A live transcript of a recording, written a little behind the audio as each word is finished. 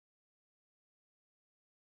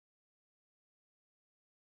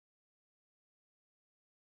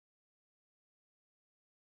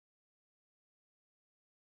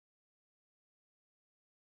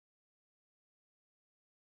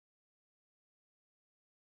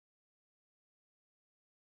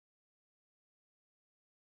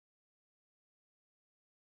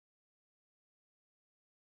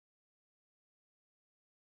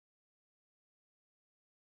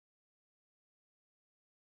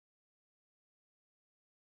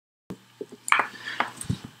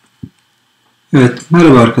Evet,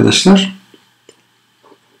 merhaba arkadaşlar.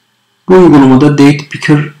 Bu uygulamada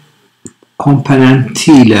Datepicker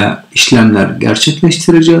komponenti ile işlemler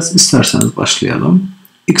gerçekleştireceğiz. İsterseniz başlayalım.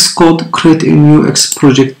 Xcode create a new X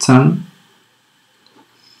project'ten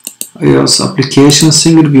iOS application,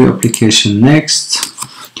 single view application next.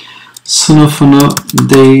 Sınıfını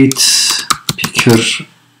Datepicker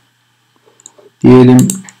diyelim.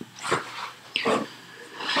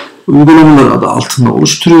 Uygulamalar adı altında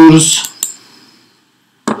oluşturuyoruz.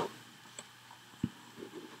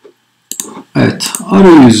 Evet,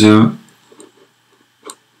 arayüzü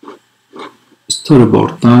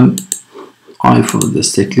storyboard'dan iPhone'u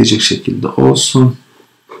destekleyecek şekilde olsun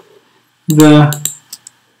ve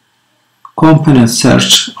component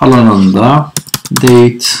search alanında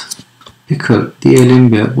Datepicker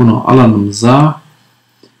diyelim ve bunu alanımıza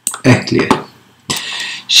ekleyelim.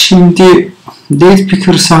 Şimdi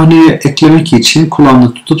Datepicker sahneye eklemek için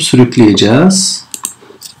kulağını tutup sürükleyeceğiz.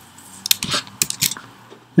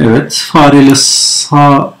 Evet, fareyle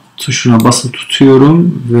sağ tuşuna basılı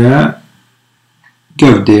tutuyorum ve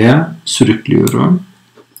gövdeye sürüklüyorum.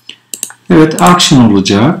 Evet, action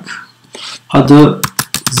olacak. Adı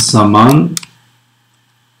zaman,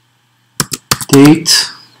 date,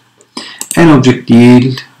 object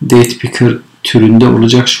değil, Datepicker türünde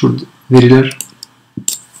olacak şurada veriler.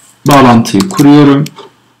 Bağlantıyı kuruyorum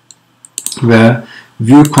ve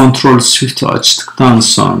View Control Shift'i açtıktan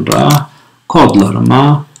sonra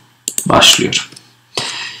kodlarıma başlıyorum.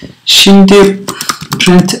 Şimdi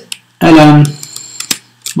println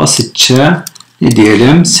basitçe ne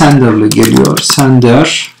diyelim? Sender'lı geliyor.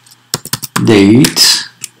 Sender date.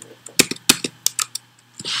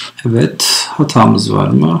 Evet, hatamız var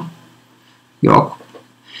mı? Yok.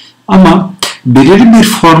 Ama belirli bir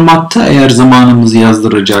formatta eğer zamanımızı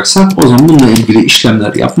yazdıracaksak o zaman bununla ilgili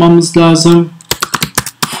işlemler yapmamız lazım.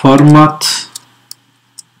 Format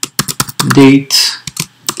date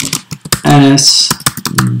ns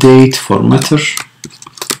date formatter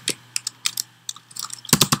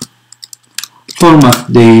format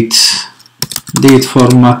date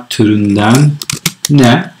format türünden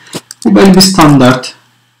ne? Bu böyle bir standart.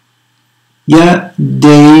 Ya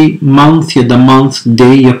day month ya da month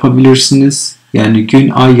day yapabilirsiniz. Yani gün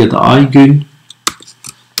ay ya da ay gün.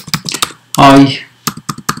 Ay,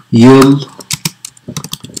 yıl,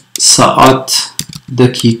 saat,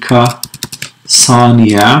 dakika,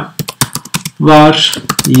 saniye var,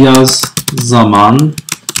 yaz, zaman,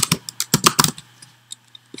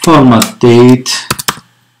 format date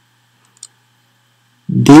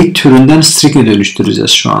türünden string'e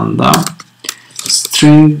dönüştüreceğiz şu anda.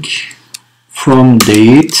 String from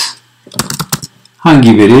date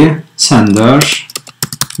hangi veri? Sender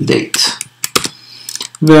date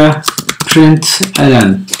ve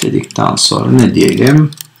println dedikten sonra ne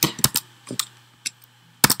diyelim?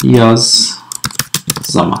 Yaz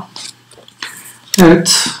zaman.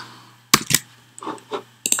 Evet.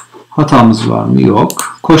 Hatamız var mı?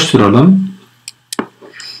 Yok. Koşturalım.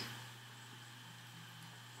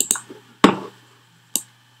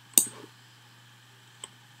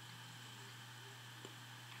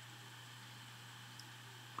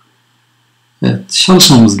 Evet.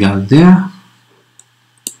 Çalışmamız geldi.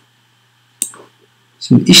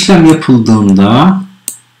 Şimdi işlem yapıldığında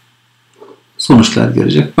sonuçlar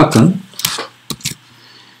gelecek. Bakın.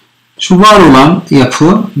 Şu var olan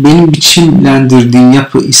yapı, benim biçimlendirdiğim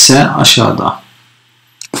yapı ise aşağıda.